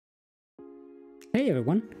Hey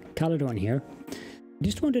everyone, Caledorn here.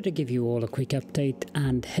 Just wanted to give you all a quick update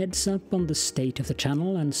and heads up on the state of the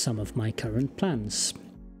channel and some of my current plans.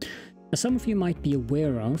 As some of you might be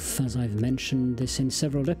aware of, as I've mentioned this in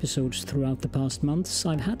several episodes throughout the past months,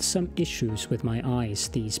 I've had some issues with my eyes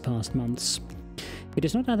these past months. It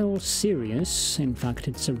is not at all serious, in fact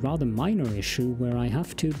it's a rather minor issue where I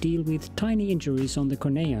have to deal with tiny injuries on the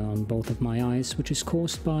cornea on both of my eyes, which is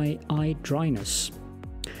caused by eye dryness.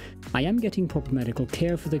 I am getting proper medical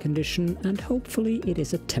care for the condition, and hopefully it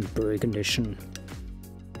is a temporary condition.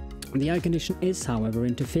 The eye condition is, however,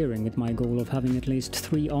 interfering with my goal of having at least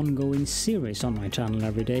 3 ongoing series on my channel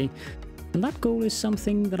every day, and that goal is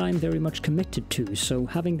something that I'm very much committed to, so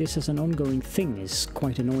having this as an ongoing thing is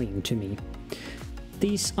quite annoying to me.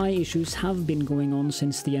 These eye issues have been going on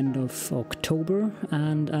since the end of October,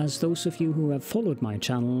 and as those of you who have followed my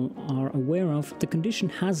channel are aware of, the condition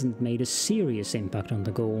hasn't made a serious impact on the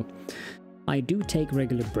goal. I do take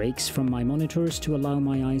regular breaks from my monitors to allow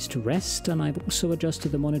my eyes to rest, and I've also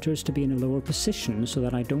adjusted the monitors to be in a lower position so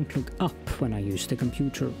that I don't look up when I use the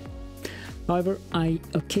computer. However, I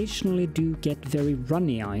occasionally do get very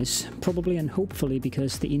runny eyes, probably and hopefully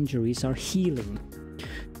because the injuries are healing.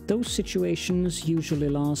 Those situations usually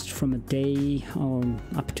last from a day or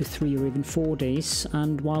up to 3 or even 4 days,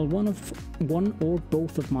 and while one or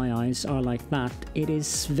both of my eyes are like that, it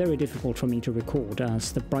is very difficult for me to record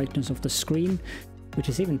as the brightness of the screen, which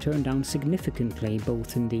is even turned down significantly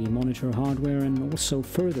both in the monitor hardware and also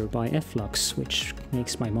further by F-Lux, which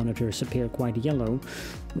makes my monitors appear quite yellow,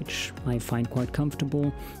 which I find quite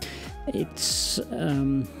comfortable. It's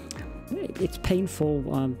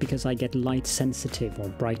painful because I get light sensitive or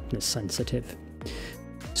brightness sensitive.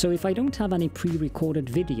 So if I don't have any pre-recorded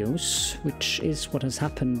videos, which is what has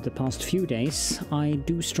happened the past few days, I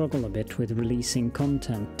do struggle a bit with releasing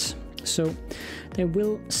content. So there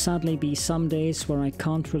will sadly be some days where I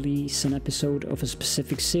can't release an episode of a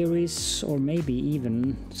specific series, or maybe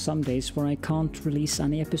even some days where I can't release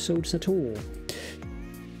any episodes at all.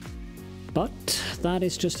 But that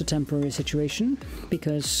is just a temporary situation,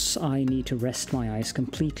 because I need to rest my eyes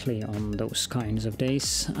completely on those kinds of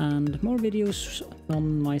days, and more videos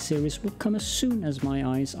on my series will come as soon as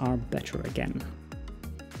my eyes are better again.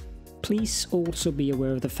 Please also be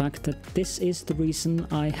aware of the fact that this is the reason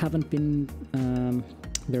I haven't been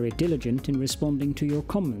very diligent in responding to your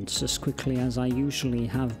comments as quickly as I usually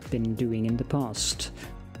have been doing in the past.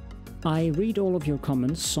 I read all of your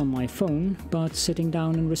comments on my phone, but sitting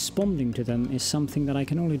down and responding to them is something that I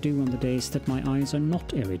can only do on the days that my eyes are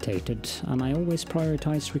not irritated, and I always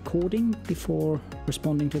prioritize recording before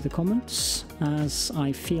responding to the comments, as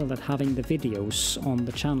I feel that having the videos on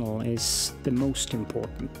the channel is the most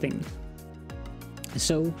important thing.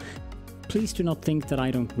 So please do not think that I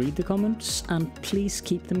don't read the comments, and please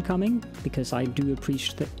keep them coming, because I do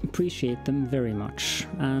appreciate them very much.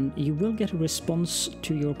 And you will get a response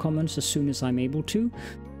to your comments as soon as I'm able to,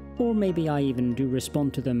 or maybe I even do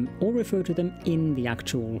respond to them or refer to them in the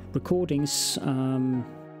actual recordings,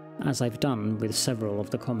 as I've done with several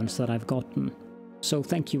of the comments that I've gotten. So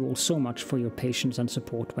thank you all so much for your patience and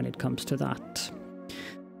support when it comes to that.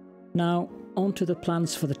 Now, on to the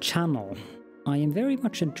plans for the channel. I am very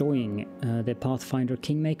much enjoying the Pathfinder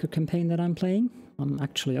Kingmaker campaign that I'm playing. I'm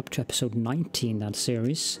actually up to episode 90 in that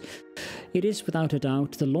series. It is without a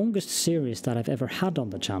doubt the longest series that I've ever had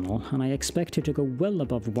on the channel, and I expect it to go well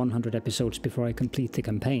above 100 episodes before I complete the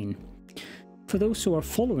campaign. For those who are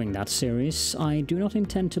following that series, I do not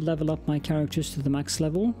intend to level up my characters to the max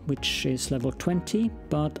level, which is level 20,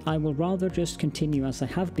 but I will rather just continue as I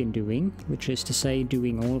have been doing, which is to say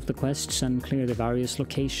doing all of the quests and clear the various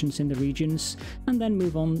locations in the regions, and then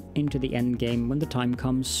move on into the endgame when the time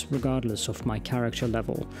comes, regardless of my character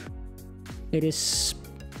level. It is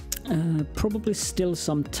probably still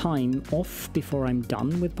some time off before I'm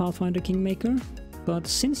done with Pathfinder Kingmaker, but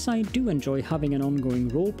since I do enjoy having an ongoing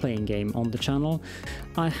role-playing game on the channel,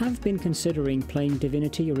 I have been considering playing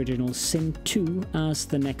Divinity Original Sin 2 as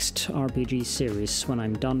the next RPG series when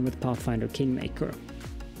I'm done with Pathfinder Kingmaker.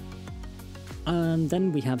 And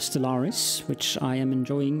then we have Stellaris, which I am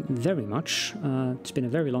enjoying very much. It's been a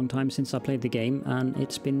very long time since I played the game, and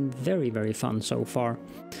it's been very, very fun so far.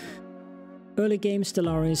 Early game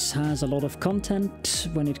Stellaris has a lot of content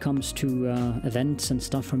when it comes to events and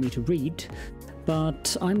stuff for me to read,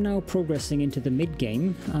 but I'm now progressing into the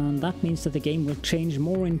mid-game, and that means that the game will change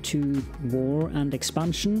more into war and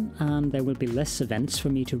expansion, and there will be less events for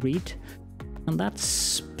me to read. And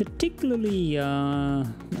that's particularly a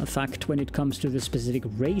fact when it comes to the specific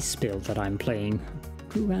race build that I'm playing.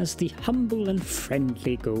 who has the humble and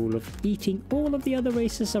friendly goal of eating all of the other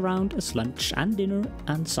races around as lunch and dinner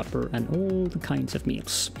and supper and all the kinds of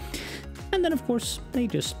meals. And then of course they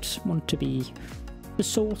just want to be the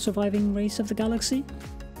sole surviving race of the galaxy.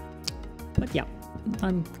 But yeah,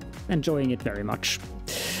 I'm enjoying it very much.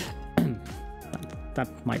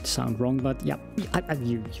 That might sound wrong, but yeah,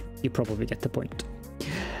 you probably get the point.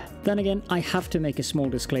 Then again, I have to make a small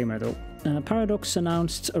disclaimer though. Paradox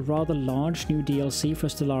announced a rather large new DLC for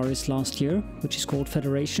Stellaris last year, which is called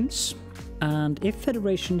Federations. And if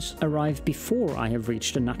Federations arrive before I have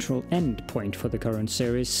reached a natural end point for the current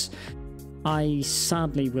series, I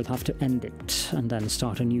sadly will have to end it and then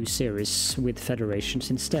start a new series with Federations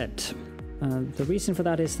instead. The reason for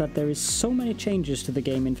that is that there is so many changes to the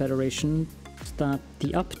game in Federation that the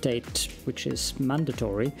update, which is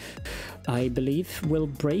mandatory, I believe, will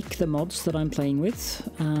break the mods that I'm playing with,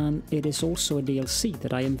 and it is also a DLC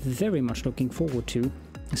that I am very much looking forward to,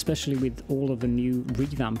 especially with all of the new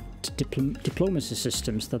revamped diplomacy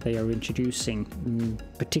systems that they are introducing.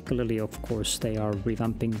 Particularly, of course, they are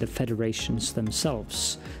revamping the federations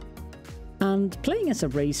themselves. And playing as a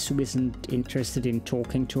race who isn't interested in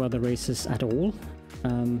talking to other races at all,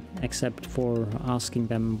 except for asking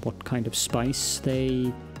them what kind of spice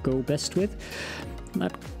they go best with,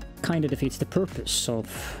 that kind of defeats the purpose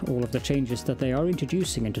of all of the changes that they are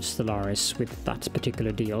introducing into Stellaris with that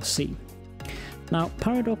particular DLC. Now,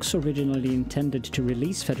 Paradox originally intended to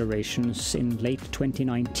release Federations in late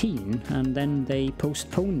 2019, and then they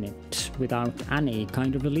postponed it without any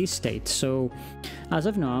kind of release date, so as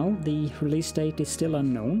of now the release date is still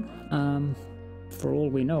unknown. For all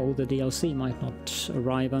we know, the DLC might not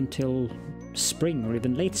arrive until spring or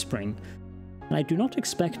even late spring. And I do not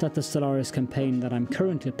expect that the Stellaris campaign that I'm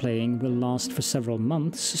currently playing will last for several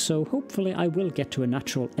months, so hopefully I will get to a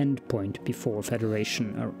natural endpoint before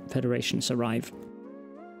Federations arrive.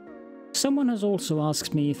 Someone has also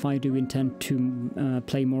asked me if I do intend to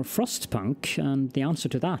play more Frostpunk, and the answer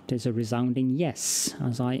to that is a resounding yes,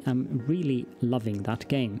 as I am really loving that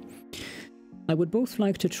game. I would both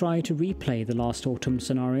like to try to replay the Last Autumn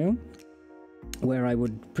scenario, where I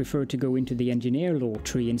would prefer to go into the engineer law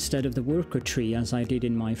tree instead of the worker tree as I did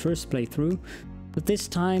in my first playthrough, but this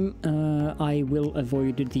time I will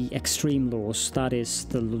avoid the extreme laws, that is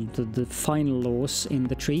the final laws in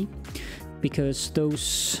the tree, because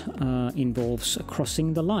those involves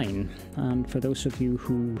crossing the line, and for those of you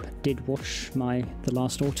who did watch the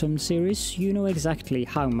Last Autumn series, you know exactly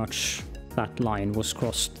how much that line was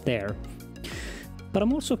crossed there. But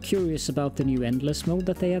I'm also curious about the new Endless mode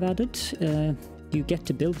that they have added. You get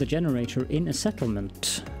to build the generator in a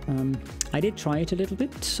settlement. I did try it a little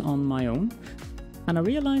bit on my own, and I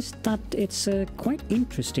realized that it's a quite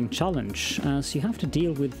interesting challenge, as you have to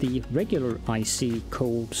deal with the regular icy,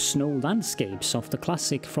 cold snow landscapes of the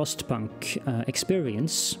classic Frostpunk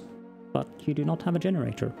experience, but you do not have a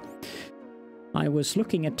generator. I was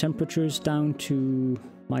looking at temperatures down to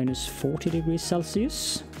minus 40 degrees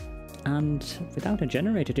Celsius, and without a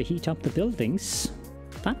generator to heat up the buildings,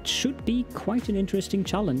 that should be quite an interesting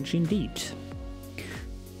challenge indeed.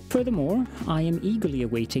 Furthermore, I am eagerly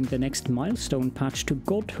awaiting the next milestone patch to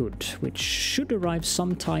Godhood, which should arrive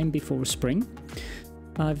sometime before spring.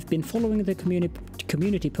 I've been following the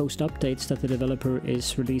community post updates that the developer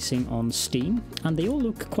is releasing on Steam, and they all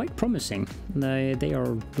look quite promising. They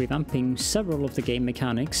are revamping several of the game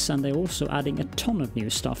mechanics, and they're also adding a ton of new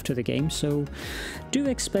stuff to the game, so do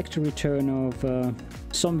expect a return of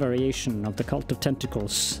some variation of the Cult of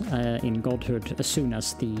Tentacles in Godhood as soon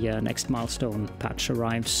as the next milestone patch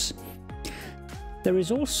arrives. There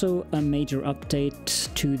is also a major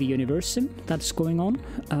update to the Universum that's going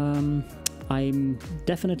on. I'm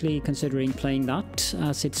definitely considering playing that,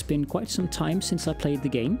 as it's been quite some time since I played the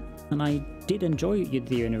game, and I did enjoy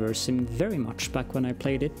the Universum very much back when I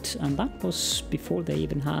played it, and that was before they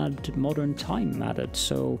even had Modern Time added,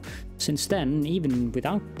 so since then, even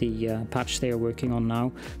without the patch they are working on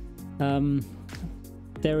now,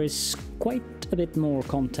 there is quite a bit more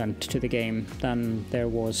content to the game than there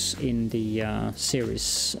was in the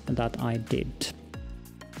series that I did.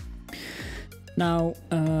 Now,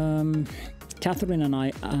 Catherine and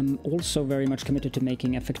I am also very much committed to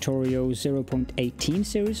making a Factorio 0.18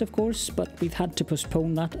 series, of course, but we've had to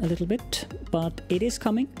postpone that a little bit, but it is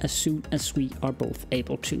coming as soon as we are both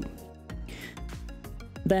able to.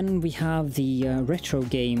 Then we have the retro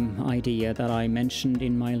game idea that I mentioned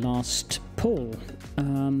in my last poll.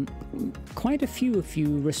 Quite a few of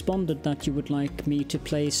you responded that you would like me to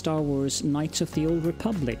play Star Wars Knights of the Old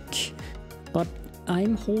Republic, but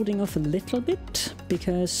I'm holding off a little bit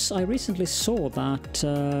because I recently saw that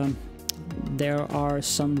there are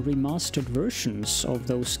some remastered versions of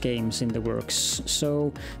those games in the works,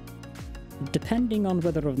 so depending on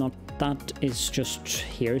whether or not that is just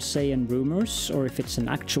hearsay and rumors or if it's an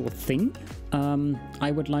actual thing,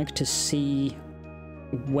 I would like to see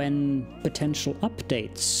when potential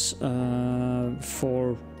updates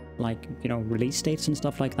for, like, you know, release dates and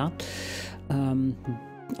stuff like that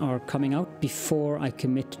are coming out before I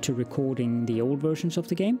commit to recording the old versions of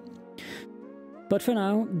the game. But for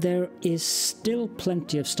now, there is still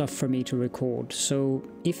plenty of stuff for me to record, so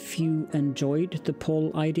if you enjoyed the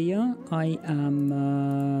poll idea, I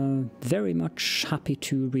am very much happy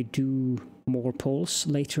to redo more polls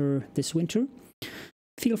later this winter.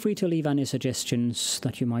 Feel free to leave any suggestions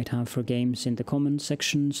that you might have for games in the comment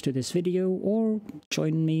sections to this video, or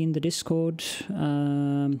join me in the Discord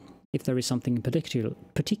if there is something in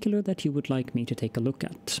particular that you would like me to take a look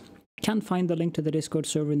at. Can find the link to the Discord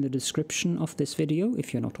server in the description of this video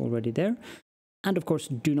if you're not already there. And of course,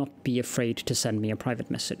 do not be afraid to send me a private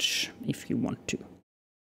message if you want to.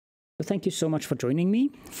 So thank you so much for joining me,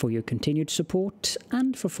 for your continued support,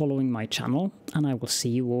 and for following my channel, and I will see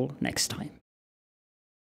you all next time.